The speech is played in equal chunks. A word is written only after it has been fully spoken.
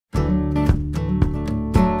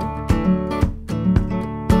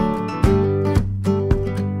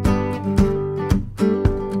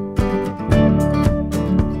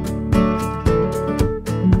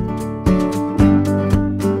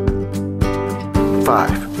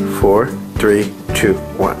5, 4, 3, 2,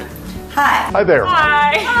 1. Hi. Hi there.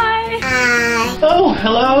 Hi. Hi. Hi. Oh,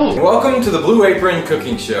 hello. Welcome to the Blue Apron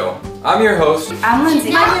Cooking Show. I'm your host. I'm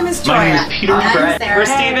Lindsay. My name is Joya. My name is Peter. We're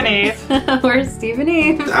Steve and Eve. We're Steve and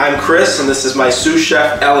Eve. I'm Chris, and this is my sous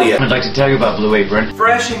chef, Elliot. I'd like to tell you about Blue Apron.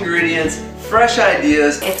 Fresh ingredients, fresh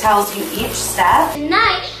ideas. It tells you each step.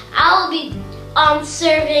 Tonight, I will be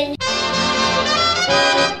serving.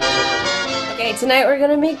 Okay, tonight we're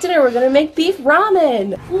gonna make dinner. We're gonna make beef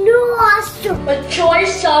ramen. Awesome. With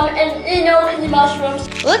choice sauce and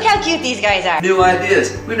mushrooms. Look how cute these guys are. New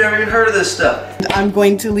ideas. We've never even heard of this stuff. I'm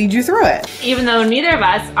going to lead you through it. Even though neither of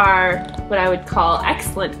us are what I would call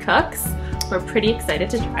excellent cooks, we're pretty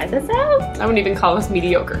excited to try this out. I wouldn't even call us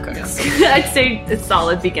mediocre cooks. I'd say a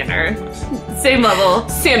solid beginner. Same level.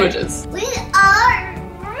 Sandwiches. We are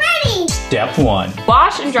ready. Step 1.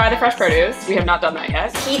 Wash and dry the fresh produce. We have not done that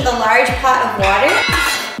yet. Heat a large pot of water.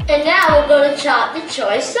 And now we're going to chop the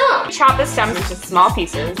choice sauce. Chop the stems into small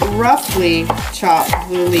pieces. Roughly chop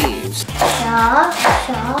the leaves. Chop,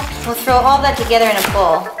 chop. We'll throw all that together in a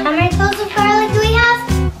bowl. How many cloves of garlic do we have?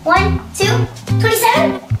 1, 2,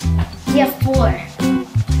 27? We have 4.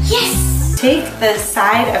 Yes! Take the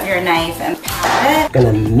side of your knife and pat it.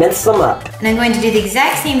 Gonna mince them up. And I'm going to do the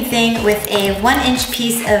exact same thing with a 1-inch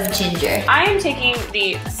piece of ginger. I am taking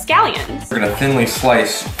the scallions. We're gonna thinly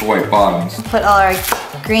slice the white bottoms. Put all our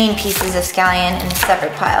green pieces of scallion in a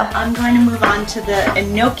separate pile. I'm going to move on to the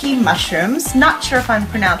enoki mushrooms. Not sure if I'm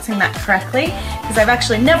pronouncing that correctly, because I've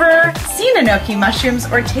actually never seen enoki mushrooms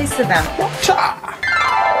or tasted them.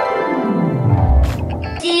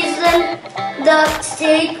 Season the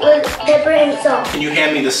steak with pepper and salt. Can you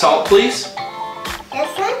hand me the salt, please?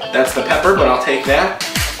 This one? That's the pepper, but I'll take that.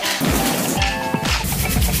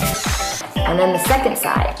 And then the second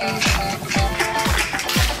side.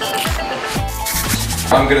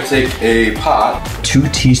 I'm gonna take a pot. 2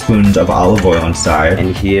 teaspoons of olive oil inside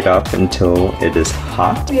and heat it up until it is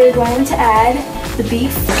hot. We are going to add the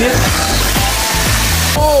beef.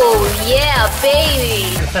 Oh yeah,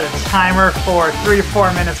 baby! Set a timer for 3 to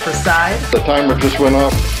 4 minutes per side. The timer just went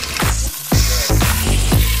off.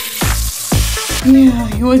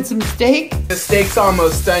 Yeah, you want some steak? The steak's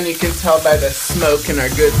almost done. You can tell by the smoke and our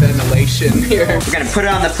good ventilation here. We're gonna put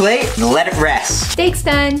it on the plate and let it rest. Steak's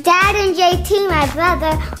done. Dad and JT, my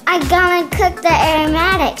brother, are gonna cook the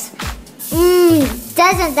aromatics.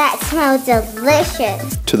 Doesn't that smell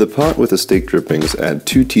delicious? To the pot with the steak drippings, add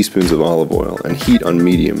 2 teaspoons of olive oil and heat on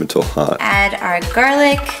medium until hot. Add our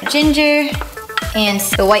garlic, ginger, and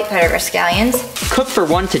the white part of our scallions. Cook for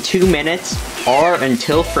 1 to 2 minutes or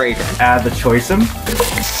until fragrant. Add the choisem.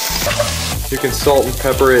 You can salt and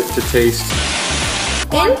pepper it to taste.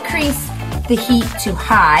 Increase the heat to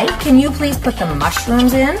high. Can you please put the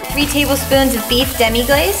mushrooms in? 3 tablespoons of beef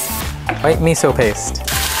demi-glaze. White miso paste.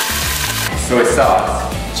 Soy sauce.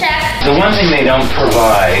 Check. The one thing they don't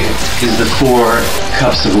provide is the 4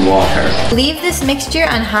 cups of water. Leave this mixture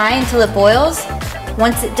on high until it boils.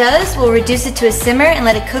 Once it does, we'll reduce it to a simmer and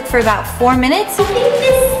let it cook for about 4 minutes. I think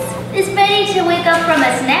this is ready to wake up from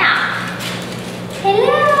a nap.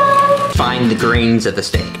 Hello? Find the grains of the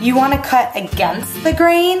steak. You want to cut against the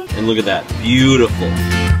grain. And look at that, beautiful.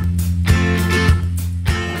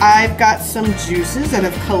 I've got some juices that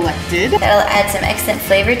have collected. That'll add some excellent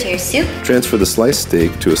flavor to your soup. Transfer the sliced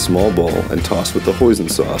steak to a small bowl and toss with the hoisin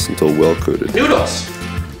sauce until well coated. Noodles.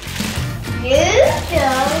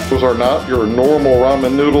 Those are not your normal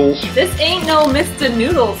ramen noodles. This ain't no Mr.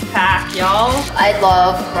 Noodles pack, y'all. I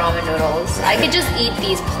love ramen noodles. I could just eat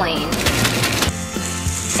these plain.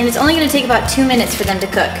 And it's only gonna take about 2 minutes for them to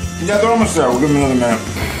cook. Yeah, they're almost there. We'll give them another minute.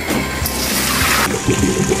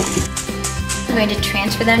 I'm going to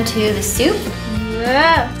transfer them to the soup.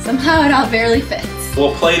 Somehow it all barely fits.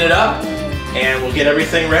 We'll plate it up, and we'll get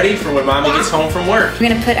everything ready for when Mommy gets home from work. We're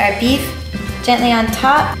gonna put our beef gently on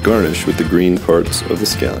top. Garnish with the green parts of the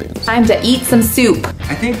scallions. Time to eat some soup.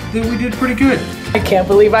 I think that we did pretty good. I can't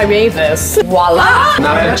believe I made this. Voila!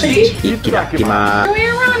 Not bad. Itadakimasu. Enjoy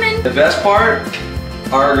your ramen. The best part,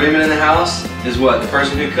 our agreement in the house is what? The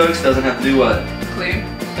person who cooks doesn't have to do what? Clean.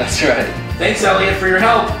 That's right. Thanks, Elliot, for your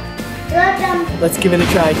help. Welcome. Let's give it a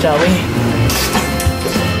try, shall we?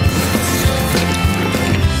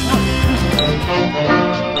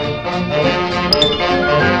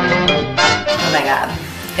 Oh my god.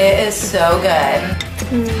 It is so good.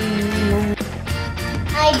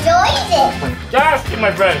 I enjoyed it. Fantastic,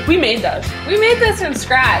 my friend. We made this. We made this from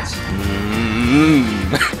scratch.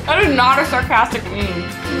 That is not a sarcastic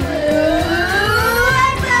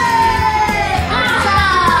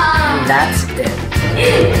Awesome. That's it.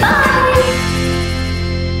 Bye.